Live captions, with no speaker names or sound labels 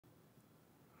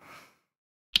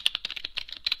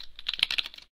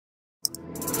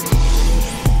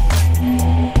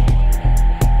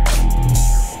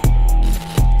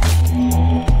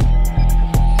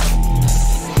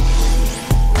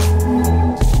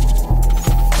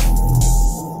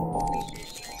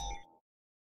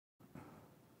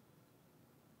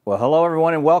Well, hello,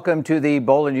 everyone, and welcome to the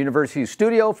Bowling University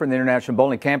studio from the International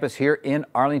Bowling Campus here in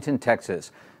Arlington,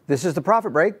 Texas. This is the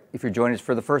Profit Break. If you're joining us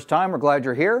for the first time, we're glad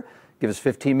you're here. Give us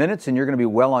 15 minutes, and you're going to be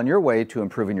well on your way to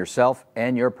improving yourself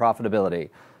and your profitability.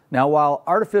 Now, while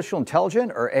artificial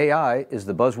intelligence, or AI, is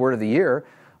the buzzword of the year,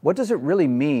 what does it really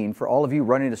mean for all of you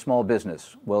running a small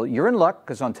business? Well, you're in luck,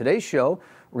 because on today's show,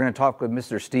 we're going to talk with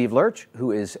Mr. Steve Lerch,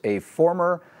 who is a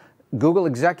former Google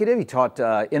executive. He taught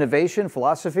innovation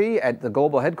philosophy at the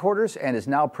global headquarters and is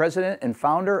now president and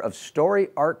founder of Story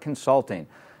Art Consulting.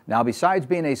 Now, besides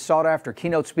being a sought-after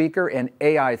keynote speaker and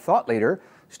AI thought leader,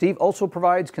 Steve also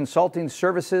provides consulting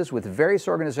services with various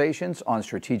organizations on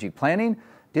strategic planning,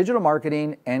 digital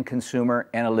marketing, and consumer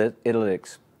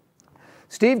analytics.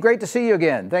 Steve, great to see you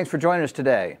again. Thanks for joining us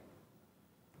today.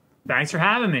 Thanks for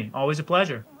having me. Always a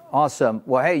pleasure. Awesome.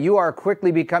 Well, hey, you are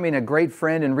quickly becoming a great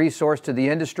friend and resource to the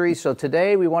industry. So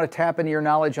today we want to tap into your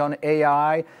knowledge on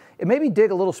AI and maybe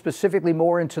dig a little specifically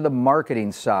more into the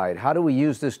marketing side. How do we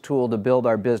use this tool to build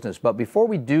our business? But before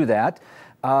we do that,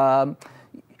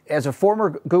 as a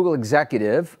former Google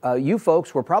executive, you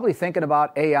folks were probably thinking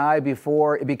about AI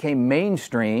before it became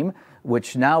mainstream,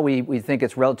 which now we think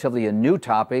it's relatively a new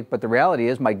topic, but the reality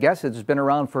is, my guess is it's been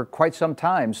around for quite some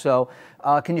time. So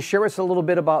can you share with us a little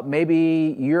bit about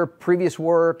maybe your previous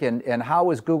work and how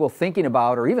was Google thinking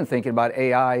about, or even thinking about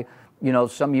AI,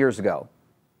 some years ago?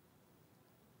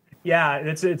 Yeah,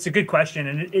 it's a good question.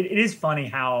 And it is funny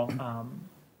how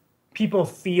people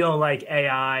feel like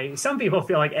some people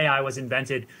feel like AI was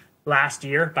invented last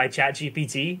year by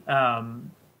ChatGPT.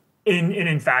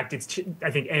 In fact,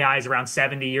 I think AI is around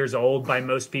 70 years old by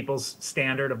most people's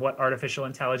standard of what artificial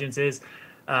intelligence is.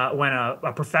 When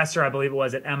a professor, I believe it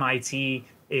was at MIT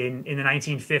in the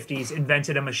 1950s,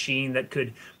 invented a machine that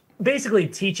could basically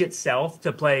teach itself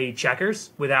to play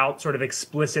checkers without sort of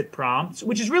explicit prompts,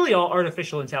 which is really all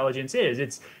artificial intelligence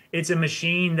is. It's a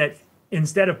machine that,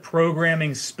 instead of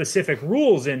programming specific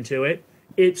rules into it,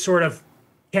 it sort of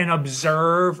can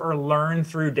observe or learn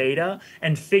through data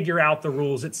and figure out the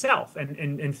rules itself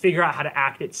and figure out how to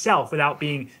act itself without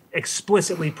being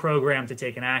explicitly programmed to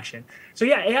take an action. So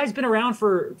yeah, AI's been around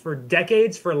for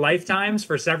decades, for lifetimes,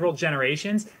 for several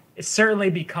generations. It's certainly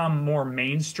become more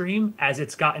mainstream as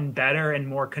it's gotten better and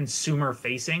more consumer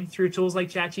facing through tools like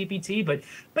ChatGPT.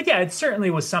 But yeah, it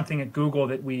certainly was something at Google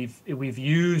that we've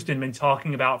used and been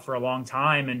talking about for a long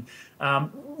time. And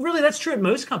really, that's true at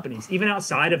most companies, even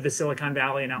outside of the Silicon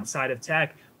Valley and outside of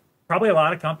tech. Probably a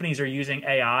lot of companies are using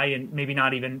AI and maybe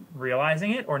not even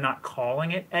realizing it or not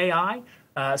calling it AI.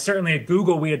 Certainly at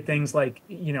Google, we had things like,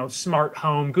 smart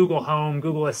home,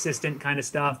 Google Assistant kind of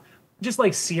stuff. Just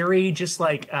like Siri, just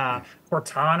like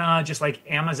Cortana, just like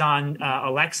Amazon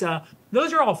Alexa,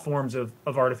 those are all forms of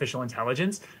artificial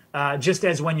intelligence. Just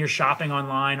as when you're shopping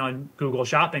online on Google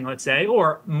Shopping, let's say,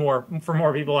 or for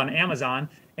more people on Amazon,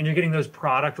 and you're getting those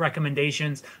product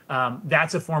recommendations,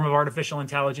 that's a form of artificial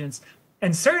intelligence.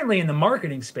 And certainly in the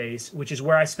marketing space, which is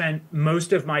where I spent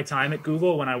most of my time at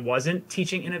Google when I wasn't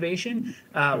teaching innovation,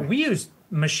 we used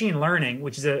machine learning,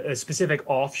 which is a specific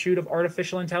offshoot of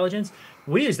artificial intelligence.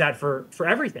 We use that for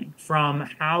everything, from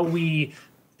how we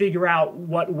figure out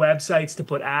what websites to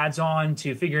put ads on,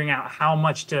 to figuring out how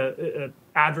much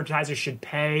advertisers should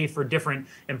pay for different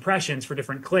impressions, for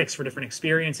different clicks, for different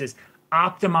experiences,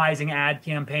 optimizing ad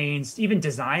campaigns, even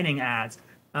designing ads.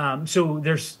 So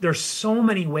there's so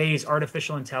many ways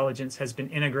artificial intelligence has been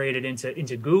integrated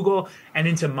into Google and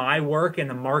into my work in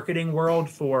the marketing world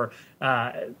for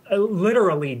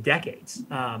literally decades.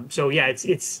 So yeah,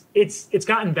 it's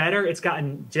gotten better, it's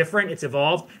gotten different, it's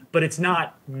evolved, but it's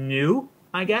not new,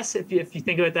 I guess, if you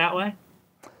think of it that way.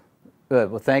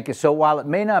 Good. Well, thank you. So while it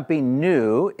may not be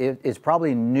new, it's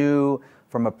probably new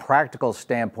from a practical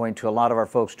standpoint to a lot of our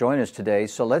folks joining us today.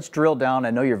 So let's drill down.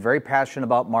 I know you're very passionate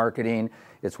about marketing.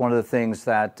 It's one of the things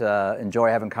that enjoy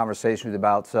having conversations with you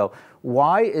about. So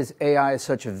why is AI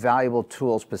such a valuable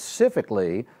tool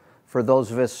specifically for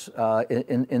those of us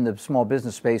in the small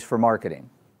business space for marketing?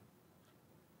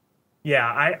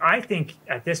 Yeah, I think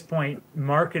at this point,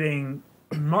 marketing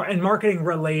and marketing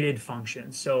related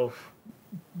functions, so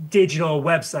digital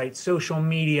websites, social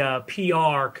media,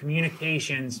 PR,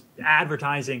 communications,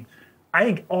 advertising, I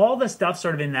think all the stuff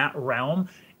sort of in that realm,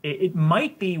 it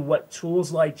might be what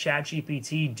tools like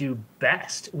ChatGPT do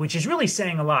best, which is really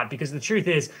saying a lot, because the truth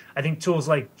is, I think tools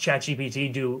like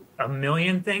ChatGPT do a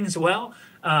million things well.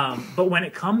 But when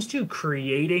it comes to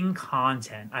creating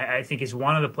content, I think is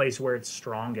one of the places where it's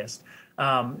strongest.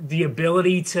 The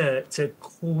ability to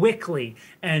quickly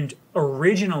and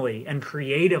originally and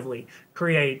creatively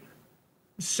create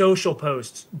social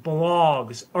posts,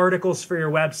 blogs, articles for your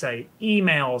website,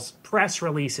 emails, press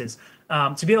releases,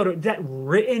 to be able to, that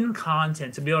written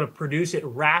content, to be able to produce it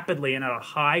rapidly and at a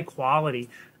high quality.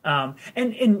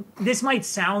 And this might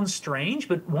sound strange,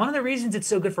 but one of the reasons it's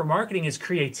so good for marketing is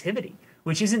creativity,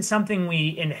 which isn't something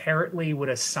we inherently would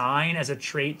assign as a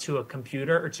trait to a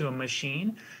computer or to a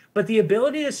machine, but the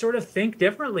ability to sort of think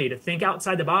differently, to think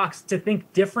outside the box, to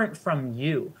think different from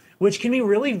you, which can be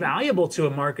really valuable to a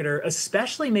marketer,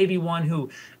 especially maybe one who,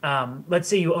 let's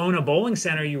say you own a bowling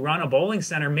center, you run a bowling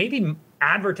center, maybe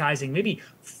advertising, maybe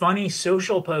funny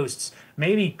social posts,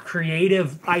 maybe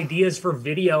creative ideas for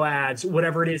video ads,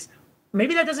 whatever it is.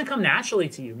 Maybe that doesn't come naturally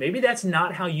to you. Maybe that's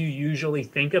not how you usually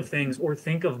think of things or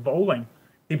think of bowling.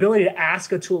 The ability to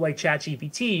ask a tool like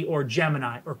ChatGPT or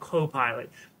Gemini or Copilot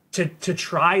to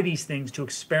try these things, to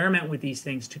experiment with these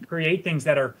things, to create things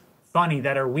that are funny,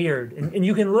 that are weird. And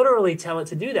you can literally tell it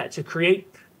to do that, to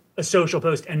create a social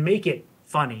post and make it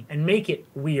funny and make it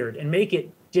weird and make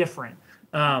it different.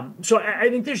 So I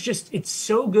think it's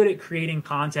so good at creating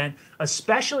content,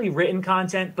 especially written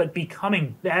content, but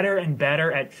becoming better and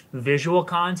better at visual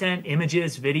content,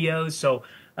 images, videos. So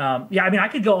yeah, I mean, I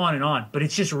could go on, but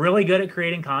it's just really good at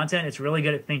creating content. It's really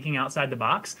good at thinking outside the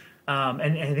box. And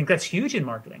I think that's huge in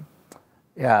marketing.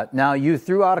 Yeah. Now, you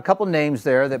threw out a couple names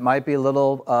there that might be a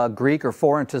little Greek or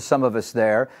foreign to some of us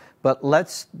there, but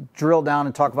let's drill down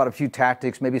and talk about a few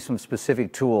tactics, maybe some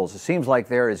specific tools. It seems like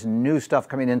there is new stuff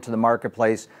coming into the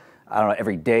marketplace, I don't know,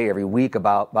 every day, every week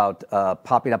about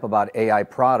popping up about AI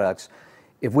products.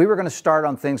 If we were going to start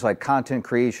on things like content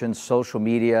creation, social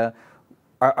media,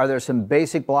 are there some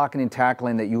basic blocking and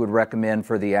tackling that you would recommend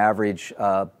for the average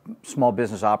small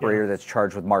business operator that's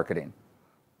charged with marketing?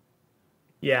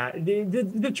 Yeah,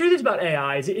 the truth is about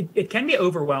AI is it can be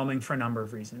overwhelming for a number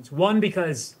of reasons. One,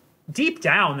 because deep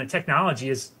down, the technology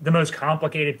is the most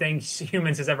complicated thing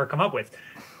humans has ever come up with.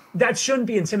 That shouldn't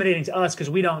be intimidating to us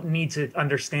because we don't need to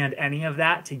understand any of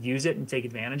that to use it and take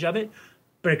advantage of it.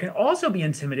 But it can also be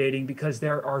intimidating because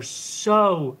there are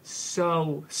so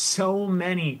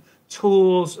many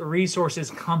tools, resources,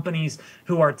 companies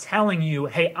who are telling you,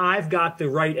 hey, I've got the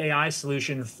right AI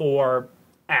solution for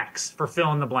X, for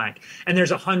fill in the blank. And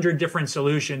there's 100 different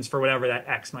solutions for whatever that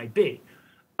X might be.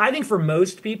 I think for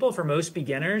most people, for most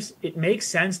beginners, it makes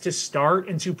sense to start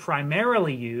and to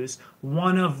primarily use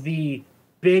one of the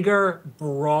bigger,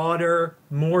 broader,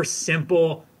 more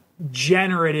simple,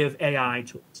 generative AI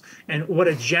tools. And what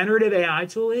a generative AI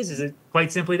tool is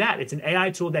quite simply that. It's an AI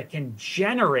tool that can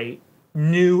generate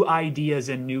new ideas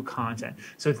and new content.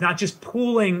 So it's not just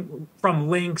pulling from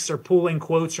links or pulling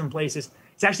quotes from places.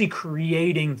 It's actually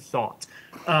creating thought.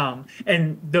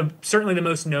 And certainly the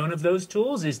most known of those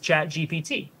tools is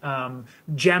ChatGPT.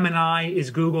 Gemini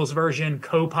is Google's version.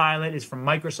 Copilot is from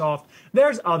Microsoft.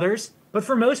 There's others. But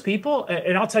for most people,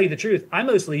 and I'll tell you the truth, I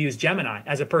mostly use Gemini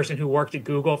as a person who worked at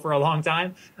Google for a long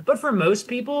time. But for most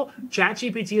people,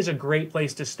 ChatGPT is a great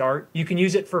place to start. You can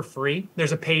use it for free.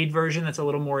 There's a paid version that's a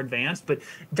little more advanced. But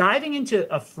diving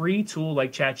into a free tool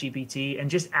like ChatGPT and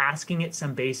just asking it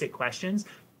some basic questions,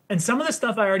 and some of the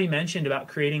stuff I already mentioned about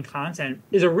creating content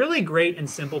is a really great and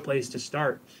simple place to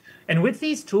start. And with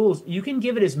these tools, you can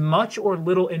give it as much or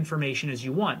little information as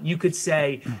you want. You could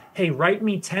say, hey, write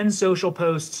me 10 social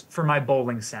posts for my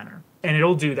bowling center, and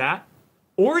it'll do that.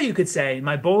 Or you could say,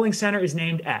 my bowling center is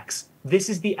named X. This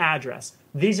is the address.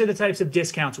 These are the types of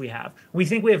discounts we have. We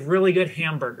think we have really good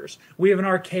hamburgers. We have an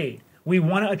arcade. We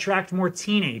want to attract more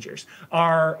teenagers.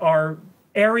 Our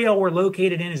area we're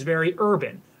located in is very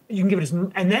urban. You can give it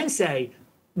and then say,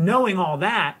 knowing all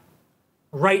that,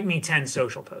 write me 10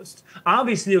 social posts.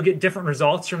 Obviously, you'll get different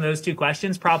results from those two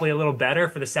questions, probably a little better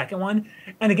for the second one.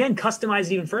 And again, customize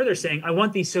it even further, saying, I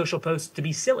want these social posts to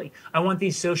be silly. I want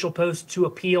these social posts to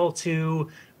appeal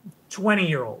to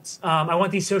 20-year-olds. I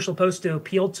want these social posts to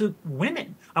appeal to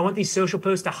women. I want these social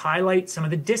posts to highlight some of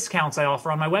the discounts I offer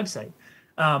on my website.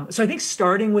 So I think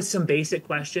starting with some basic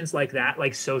questions like that,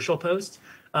 like social posts,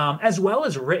 as well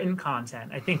as written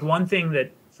content. I think one thing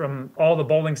that from all the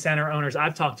bowling center owners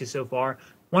I've talked to so far,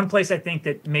 one place I think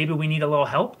that maybe we need a little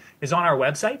help is on our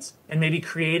websites and maybe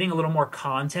creating a little more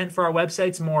content for our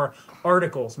websites, more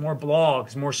articles, more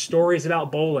blogs, more stories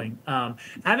about bowling.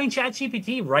 Having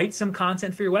ChatGPT write some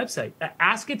content for your website.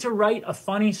 Ask it to write a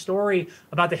funny story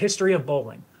about the history of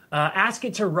bowling. Ask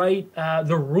it to write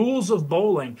the rules of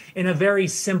bowling in a very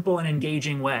simple and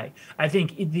engaging way. I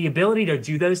think the ability to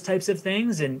do those types of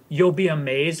things, and you'll be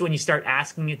amazed when you start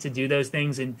asking it to do those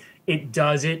things, and it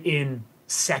does it in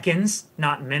seconds,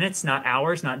 not minutes, not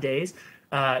hours, not days.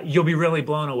 You'll be really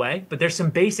blown away. But there's some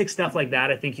basic stuff like that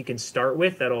I think you can start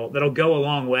with that'll go a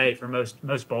long way for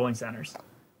most bowling centers.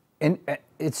 And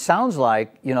it sounds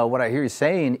like, what I hear you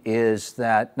saying is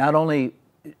that not only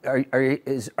are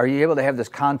you able to have this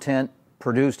content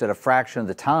produced at a fraction of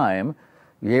the time?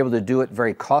 You're able to do it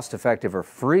very cost effective or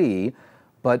free,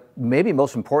 but maybe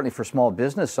most importantly for small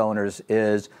business owners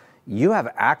is you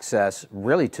have access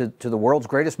really to the world's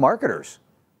greatest marketers.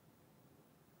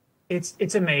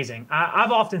 It's amazing.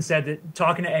 I've often said that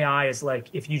talking to AI is like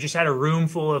if you just had a room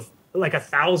full of like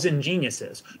 1,000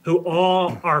 geniuses who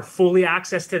all are fully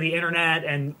access to the internet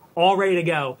and all ready to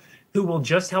go, who will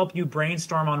just help you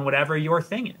brainstorm on whatever your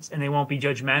thing is. And they won't be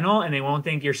judgmental and they won't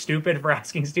think you're stupid for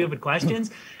asking stupid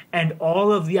questions. And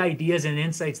all of the ideas and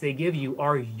insights they give you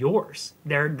are yours.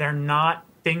 They're not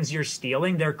things you're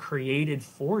stealing. They're created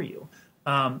for you.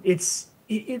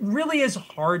 It really is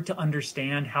hard to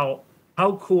understand how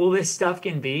cool this stuff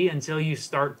can be until you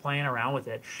start playing around with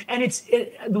it. And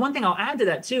the one thing I'll add to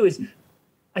that too is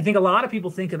I think a lot of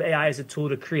people think of AI as a tool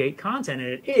to create content, and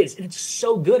it is, and it's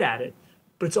so good at it.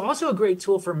 But it's also a great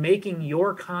tool for making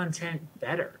your content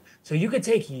better. So you could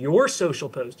take your social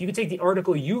post, you could take the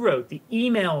article you wrote, the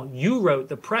email you wrote,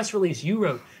 the press release you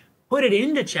wrote, put it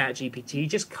into ChatGPT,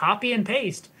 just copy and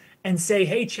paste and say,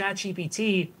 hey,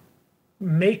 ChatGPT,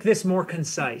 make this more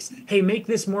concise. Hey, make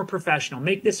this more professional,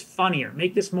 make this funnier,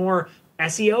 make this more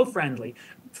SEO friendly.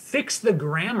 Fix the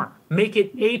grammar, make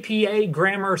it APA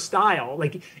grammar style.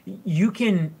 Like you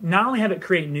can not only have it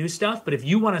create new stuff, but if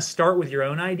you want to start with your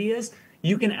own ideas,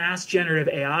 you can ask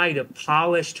generative AI to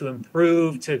polish, to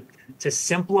improve, to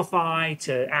simplify,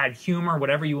 to add humor,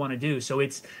 whatever you want to do. So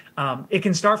it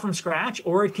can start from scratch,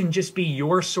 or it can just be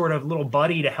your sort of little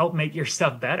buddy to help make your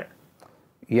stuff better.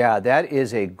 Yeah, that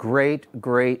is a great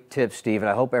tip, Steve, and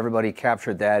I hope everybody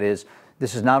captured that.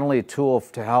 This is not only a tool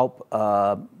to help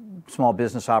small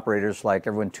business operators like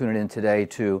everyone tuning in today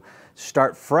to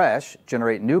start fresh,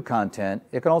 generate new content.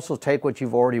 It can also take what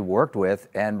you've already worked with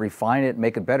and refine it and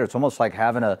make it better. It's almost like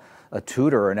having a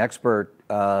tutor or an expert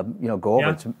go over.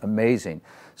 Yeah. It's amazing.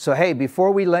 So, hey,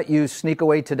 before we let you sneak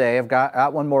away today, I've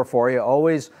got one more for you.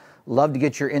 Always love to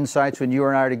get your insights when you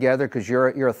and I are together because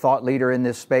you're a thought leader in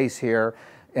this space here.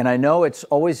 And I know it's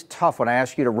always tough when I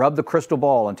ask you to rub the crystal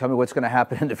ball and tell me what's going to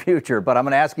happen in the future, but I'm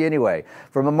going to ask you anyway.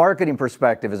 From a marketing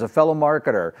perspective, as a fellow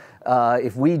marketer,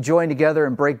 if we join together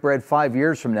and break bread 5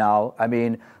 years from now, I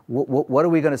mean, what are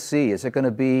we going to see? Is it going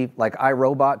to be like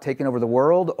iRobot taking over the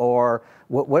world, or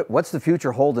what's the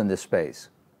future hold in this space?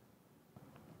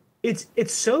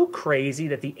 It's so crazy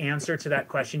that the answer to that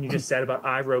question you just said about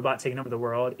iRobot taking over the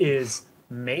world is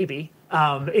maybe.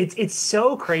 It's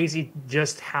so crazy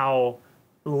just how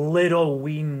little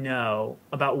we know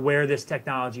about where this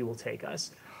technology will take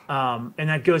us. And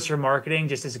that goes for marketing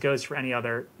just as it goes for any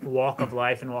other walk of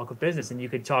life and walk of business. And you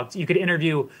could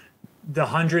interview the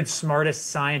 100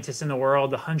 smartest scientists in the world,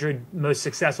 the 100 most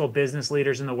successful business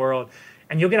leaders in the world,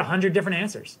 and you'll get 100 different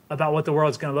answers about what the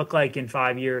world's going to look like in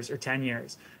 5 years or 10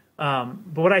 years.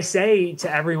 But what I say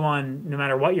to everyone, no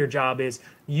matter what your job is,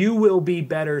 you will be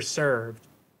better served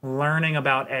learning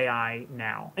about AI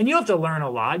now. And you have to learn a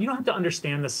lot. You don't have to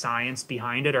understand the science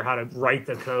behind it or how to write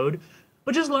the code,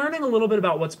 but just learning a little bit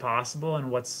about what's possible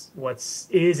and what's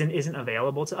is and isn't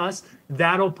available to us.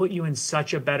 That'll put you in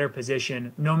such a better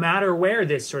position no matter where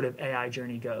this sort of AI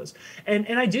journey goes.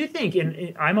 And I do think,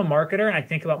 and I'm a marketer and I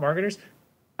think about marketers,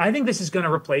 I think this is going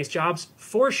to replace jobs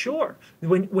for sure.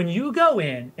 When you go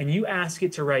in and you ask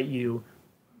it to write you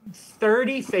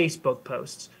 30 Facebook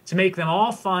posts, to make them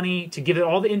all funny, to give it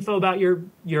all the info about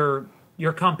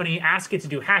your company, ask it to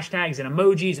do hashtags and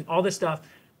emojis and all this stuff.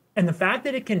 And the fact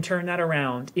that it can turn that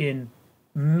around in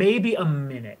maybe a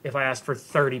minute, if I ask for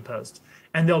 30 posts,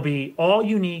 and they'll be all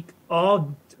unique,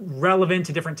 all relevant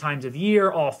to different times of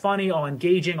year, all funny, all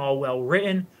engaging, all well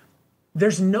written.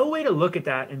 There's no way to look at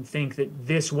that and think that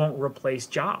this won't replace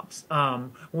jobs.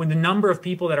 When the number of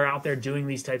people that are out there doing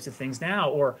these types of things now,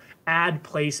 or ad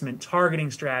placement,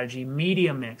 targeting strategy,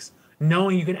 media mix,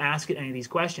 knowing you can ask it any of these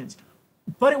questions.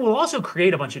 But it will also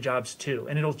create a bunch of jobs too,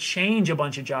 and it'll change a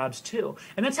bunch of jobs too.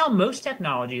 And that's how most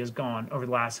technology has gone over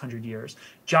the last 100 years.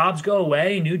 Jobs go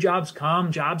away, new jobs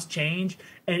come, jobs change.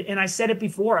 And I said it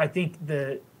before, I think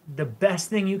the best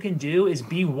thing you can do is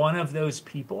be one of those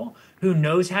people who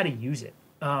knows how to use it.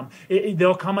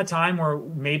 There'll come a time where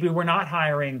maybe we're not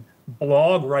hiring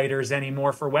blog writers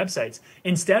anymore for websites.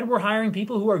 Instead, we're hiring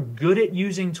people who are good at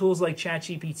using tools like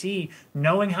ChatGPT,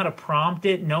 knowing how to prompt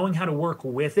it, knowing how to work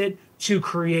with it to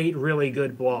create really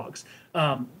good blogs.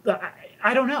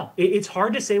 I don't know. It's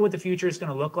hard to say what the future is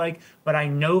going to look like, but I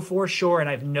know for sure, and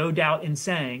I have no doubt in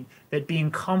saying that being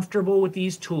comfortable with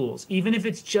these tools, even if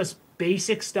it's just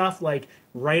basic stuff like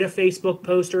write a Facebook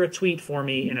post or a tweet for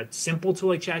me in a simple tool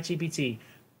like ChatGPT,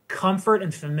 comfort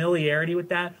and familiarity with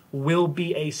that will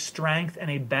be a strength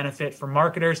and a benefit for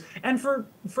marketers and for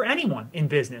anyone in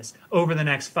business over the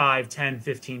next 5, 10,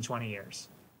 15, 20 years.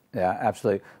 Yeah,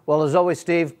 absolutely. Well, as always,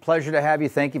 Steve, pleasure to have you.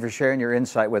 Thank you for sharing your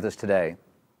insight with us today.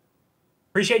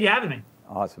 Appreciate you having me.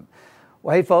 Awesome.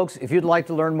 Well, hey, folks, if you'd like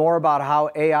to learn more about how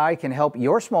AI can help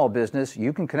your small business,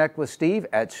 you can connect with Steve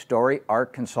at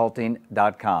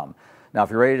storyartconsulting.com. Now, if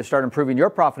you're ready to start improving your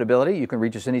profitability, you can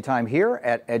reach us anytime here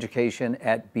at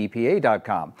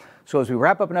education@bpa.com. So as we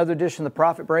wrap up another edition of the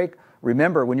Profit Break,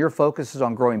 remember, when your focus is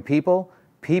on growing people,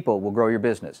 people will grow your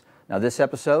business. Now, this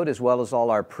episode, as well as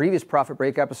all our previous Profit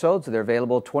Break episodes, they're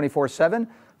available 24/7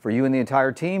 for you and the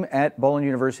entire team at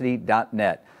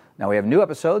bowlinuniversity.net. Now, we have new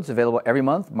episodes available every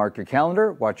month. Mark your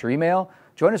calendar, watch your email,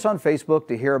 join us on Facebook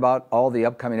to hear about all the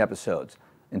upcoming episodes.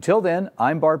 Until then,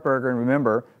 I'm Bart Berger, and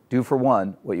remember, do for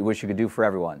one what you wish you could do for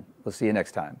everyone. We'll see you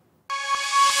next time.